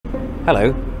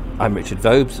Hello, I'm Richard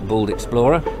Vobes, a bald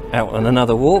explorer, out on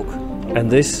another walk, and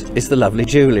this is the lovely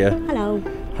Julia. Hello.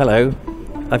 Hello,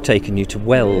 I've taken you to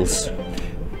Wells.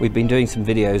 We've been doing some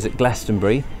videos at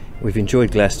Glastonbury. We've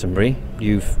enjoyed Glastonbury.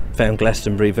 You've found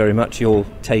Glastonbury very much your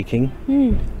taking.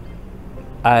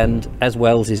 And as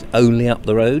Wells is only up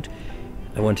the road,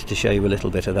 I wanted to show you a little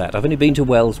bit of that. I've only been to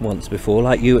Wells once before,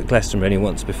 like you at Glastonbury only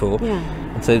once before. Yeah.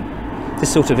 And so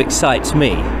this sort of excites me.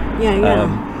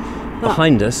 Yeah.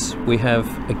 Behind us we have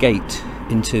a gate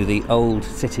into the old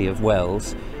city of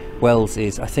Wells. Wells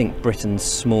is, I think, Britain's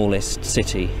smallest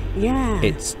city. Yeah.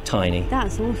 It's tiny.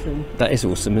 That's awesome. That is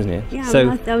awesome, isn't it? Yeah,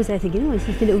 so, I was there thinking, oh, it's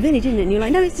just a little village, isn't it? And you're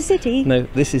like, no, it's a city. No,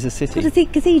 this is a city. It's got a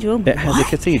cathedral. It has a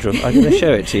cathedral. I'm going to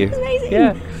show it to you. Amazing.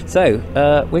 Yeah. So,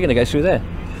 we're going to go through there.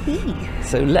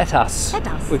 So let us.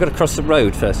 We've got to cross the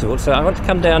road first of all. So I want to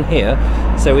come down here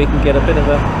so we can get a bit of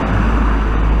a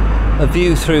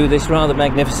view through this rather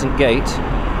magnificent gate.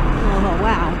 Oh,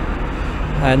 wow.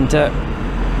 And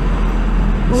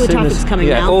all the traffic's coming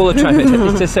now. Yeah, all the traffic.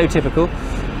 It's just so typical.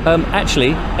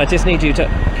 Actually, I just need you to...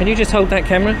 Can you just hold that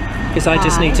camera? Because I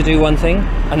just need to do one thing.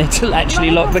 I need to actually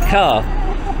lock the car.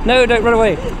 No, don't run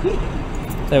away.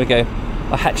 There we go.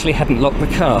 I actually hadn't locked the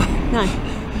car. No.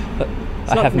 But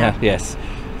I have now. Yes.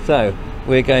 So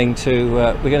we're going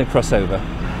to cross over.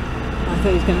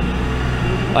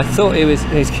 I thought he was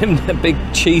giving a big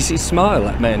cheesy smile,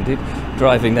 that man did,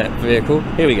 driving that vehicle.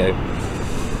 Here we go.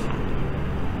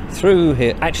 Through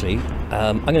here. Actually,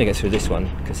 I'm going to go through this one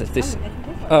because it's this.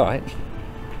 All right.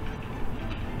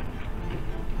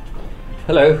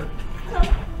 Hello.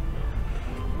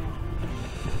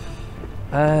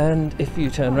 And if you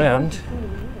turn round,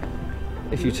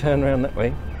 that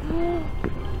way.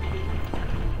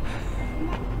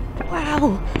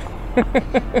 Wow.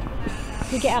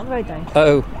 Can you get out the road though?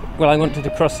 Oh, well, I wanted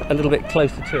to cross a little bit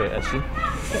closer to it actually.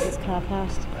 Let's get this car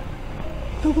past.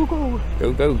 Go, go, go.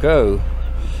 Go, go, go.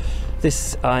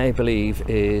 This, I believe,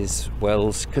 is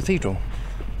Wells Cathedral.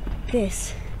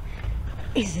 This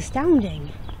is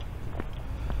astounding.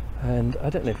 And I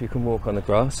don't know if you can walk on the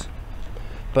grass,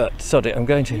 but sod it, I'm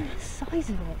going to. The size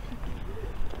of it.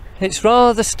 It's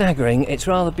rather staggering, it's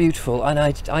rather beautiful, and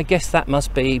I guess that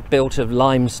must be built of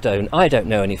limestone. I don't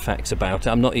know any facts about it.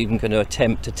 I'm not even going to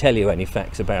attempt to tell you any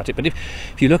facts about it, but if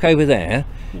you look over there,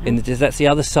 that's the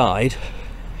other side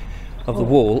of the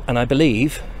wall, and I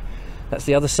believe that's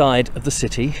the other side of the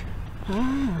city.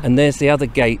 And there's the other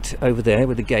gate over there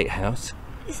with the gatehouse.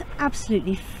 It's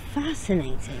absolutely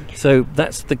fascinating. So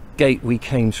that's the gate we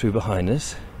came through behind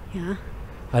us. Yeah.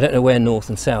 I don't know where north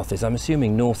and south is. I'm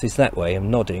assuming north is that way.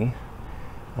 I'm nodding.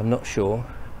 I'm not sure.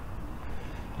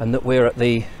 And that we're at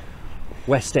the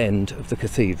west end of the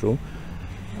cathedral.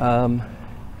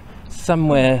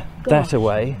 Somewhere that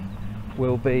away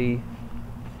will be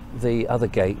the other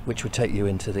gate, which would take you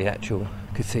into the actual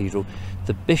cathedral.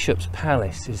 The Bishop's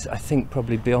Palace is, I think,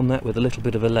 probably beyond that with a little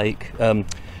bit of a lake or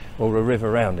a river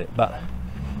around it. But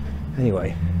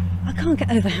anyway. I can't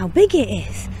get over how big it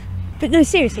is. But no,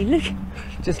 seriously, look.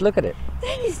 Just look at it.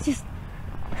 That is just...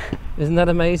 Isn't that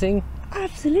amazing?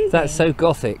 Absolutely. That's so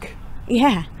gothic.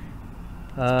 Yeah.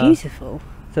 It's beautiful.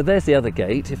 So there's the other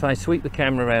gate. If I sweep the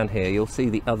camera around here, you'll see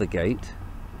the other gate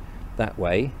that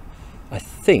way. I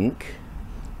think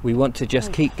we want to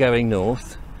just keep going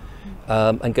north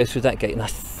and go through that gate. And I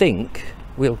think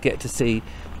we'll get to see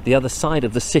the other side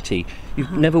of the city.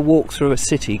 You've never walked through a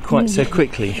city quite so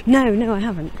quickly. No, I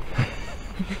haven't.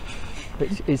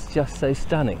 Which is just so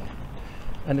stunning.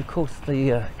 And of course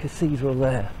the cathedral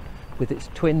there with its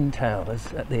twin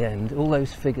towers at the end, all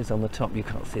those figures on the top. You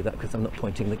can't see that because I'm not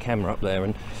pointing the camera up there,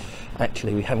 and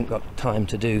actually we haven't got time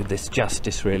to do this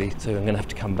justice really, so I'm going to have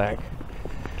to come back.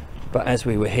 But as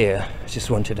we were here, I just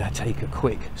wanted to take a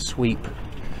quick sweep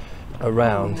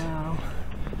around. Oh,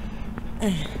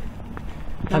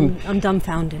 wow. I'm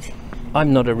dumbfounded.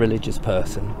 I'm not a religious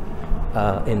person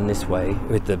in this way,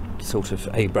 with the sort of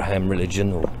Abraham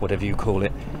religion or whatever you call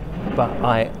it, but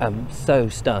I am so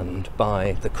stunned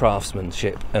by the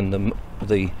craftsmanship and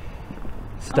the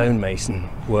stonemason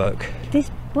work.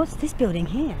 What's this building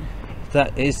here?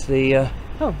 That is the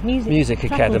music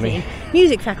academy.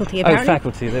 Music faculty, apparently. Oh,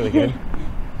 faculty, there we go.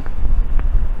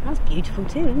 That's beautiful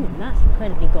too, isn't it? That's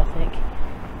incredibly gothic.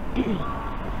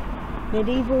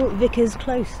 Medieval Vicar's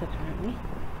Close, apparently.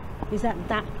 Is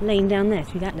that lane down there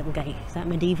through that little gate? Is that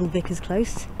Medieval Vicar's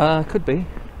Close? Could be.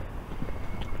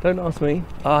 Don't ask me.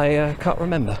 I can't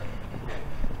remember.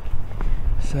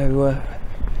 So.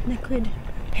 Liquid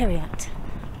Periat.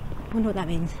 I wonder what that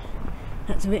means.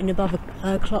 That's written above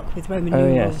a clock with Roman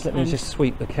numerals. Oh yes. Let me just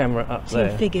sweep the camera up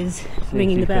there. Two figures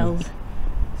ringing the bells.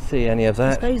 see any of I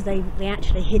that. suppose they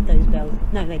actually hit those bells.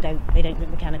 No, they don't. They don't look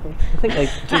mechanical. I think they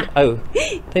do. Oh,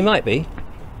 they might be.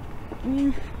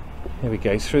 Yeah. Here we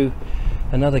go, through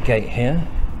another gate here.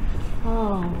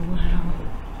 Oh, wow.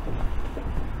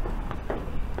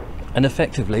 And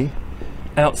effectively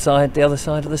outside the other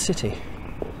side of the city.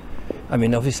 I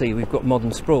mean, obviously we've got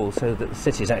modern sprawl, so that the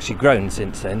city's actually grown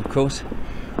since then, of course.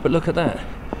 But look at that.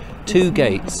 2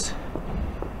 gates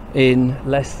in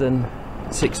less than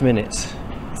 6 minutes.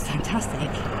 It's fantastic.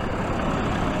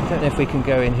 I don't know if we can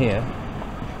go in here.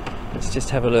 Let's just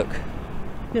have a look.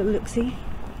 Little look-see.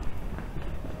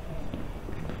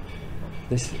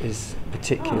 This is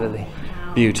particularly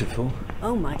beautiful.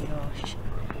 Oh my gosh.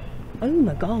 Oh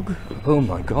my gog. Oh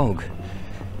my gog.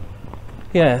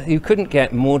 Yeah, you couldn't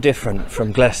get more different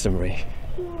from Glastonbury.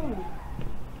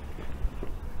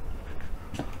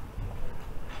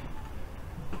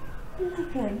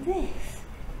 Look at this.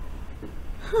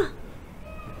 Huh.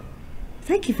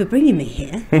 Thank you for bringing me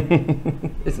here.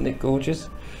 Isn't it gorgeous?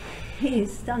 It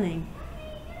is stunning.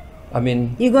 I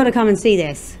mean, You've got to come and see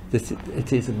this.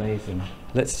 it is amazing.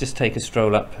 Let's just take a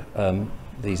stroll up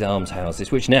these almshouses,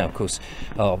 which now, of course,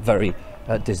 are very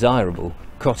desirable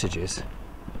cottages.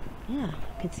 Yeah,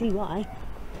 I can see why.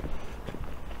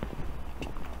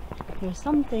 There are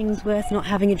some things worth not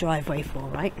having a driveway for,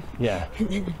 right? Yeah.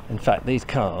 In fact, these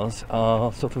cars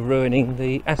are sort of ruining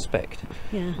the aspect.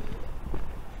 Yeah.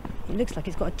 It looks like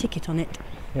it's got a ticket on it.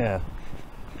 Yeah.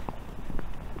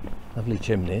 Lovely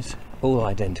chimneys, all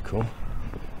identical.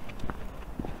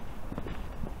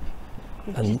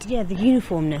 And Yeah, the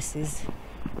uniformness is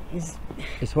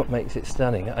it's what makes it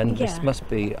stunning. And this Yeah. must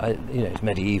be, you know, it's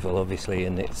medieval, obviously,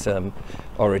 in its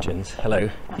origins. Hello.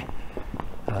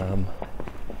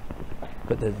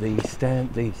 But the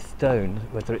stone,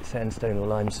 whether it's sandstone or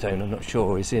limestone, I'm not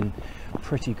sure, is in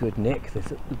pretty good nick.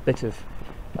 There's a bit of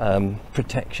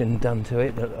protection done to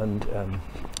it and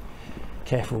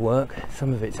careful work.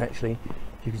 Some of it's actually,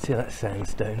 you can see that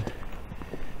sandstone.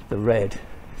 The red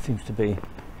seems to be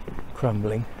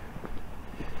crumbling.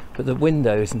 But the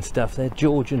windows and stuff, they're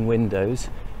Georgian windows.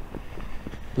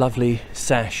 Lovely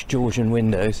sash Georgian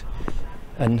windows.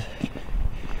 And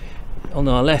on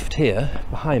our left here,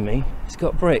 behind me, it's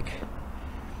got brick.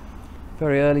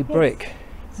 Very early brick.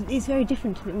 It's very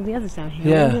different to all the others down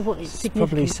here. I Yeah, wonder what its it's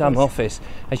probably significance some is. office.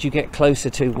 As you get closer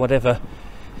to whatever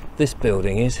this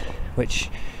building is, which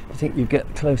I think you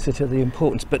get closer to the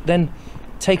importance. But then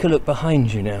take a look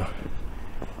behind you now.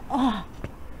 Oh.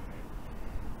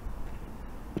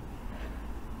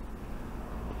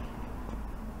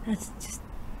 That's just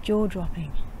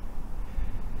jaw-dropping.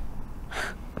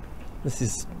 This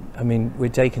is, I mean, we're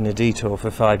taking a detour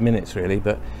for 5 minutes really,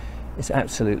 but it's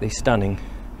absolutely stunning.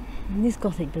 And this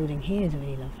Gothic building here is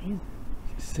really lovely.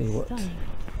 See what, Stunning.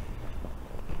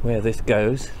 where this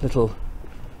goes. Little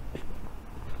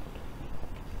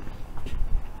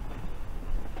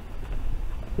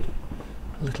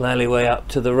alleyway up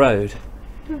to the road,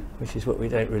 which is what we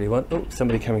don't really want. Oh,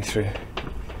 somebody coming through.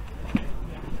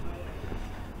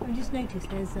 I just noticed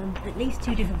there's at least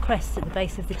 2 different crests at the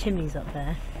base of the chimneys up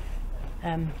there.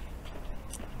 That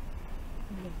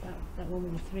one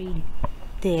with the 3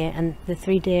 deer and the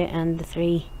 3 deer and the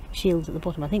 3 shields at the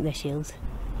bottom. I think they're shields.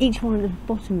 Each one at the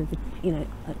bottom of the, you know,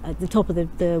 at the top of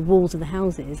the walls of the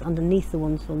houses, underneath the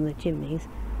ones from the chimneys,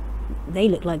 they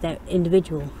look like they're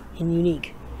individual and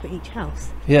unique for each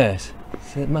house. Yes,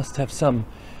 so it must have some,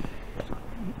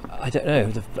 I don't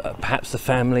know, perhaps the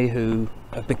family who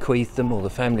bequeathed them, or the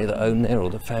family that own there, or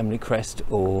the family crest,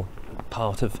 or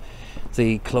part of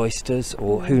the cloisters,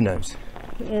 or who knows.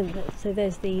 Yeah, so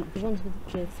there's the ones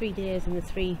with the 3 deers and the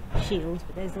 3 shields,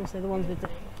 but there's also the ones with the,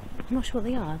 I'm not sure what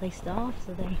they are. Are they staffs?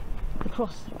 Are they the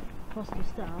cross of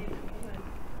staff?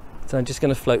 So I'm just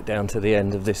going to float down to the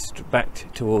end of this,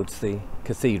 back towards the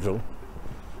cathedral.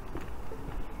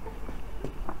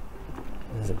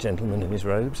 There's a gentleman in his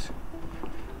robes.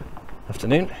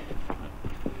 Afternoon.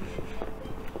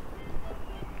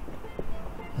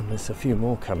 And there's a few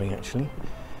more coming actually.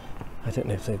 I don't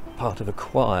know if they're part of a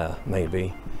choir,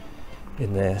 maybe,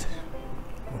 in their,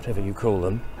 whatever you call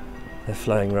them, their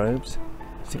flowing robes.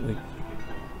 I think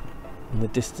in the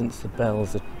distance the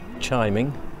bells are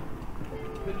chiming.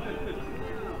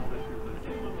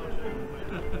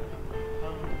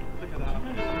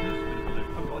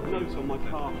 I've got notes on my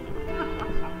car.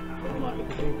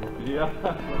 Yeah.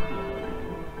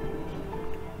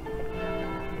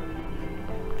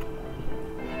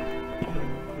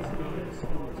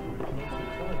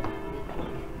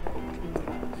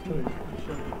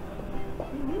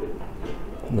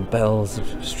 And the bells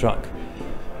have struck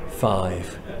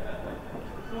 5.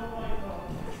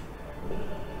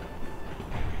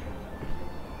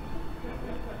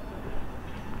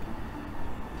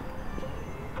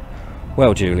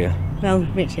 Well, Julia. Well,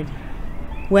 Richard.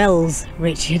 Wells,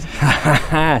 Richard.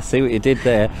 See what you did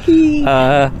there.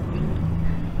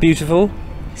 Beautiful.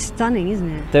 Stunning, isn't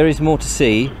it? There is more to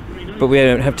see, but we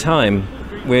don't have time.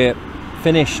 We're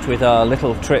finished with our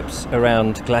little trips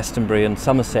around Glastonbury and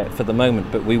Somerset for the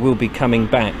moment, but we will be coming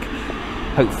back,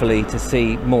 hopefully, to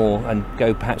see more and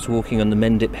go perhaps walking on the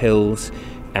Mendip Hills,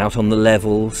 out on the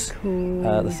levels, Cool.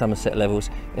 the Somerset levels.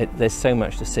 There's so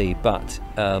much to see, but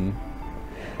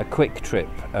a quick trip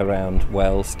around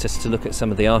Wells just to look at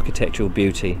some of the architectural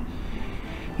beauty.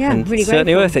 Yeah, And really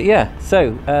certainly grateful. worth it, yeah.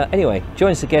 So anyway,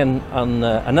 join us again on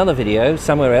another video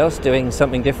somewhere else doing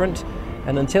something different.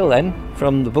 And until then,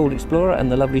 from the Bald Explorer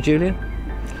and the lovely Julia,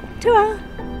 Ta-ra!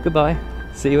 goodbye.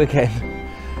 See you again.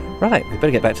 Right, we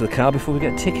better get back to the car before we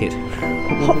get a ticket.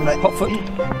 Hot foot.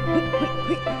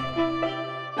 Hot foot.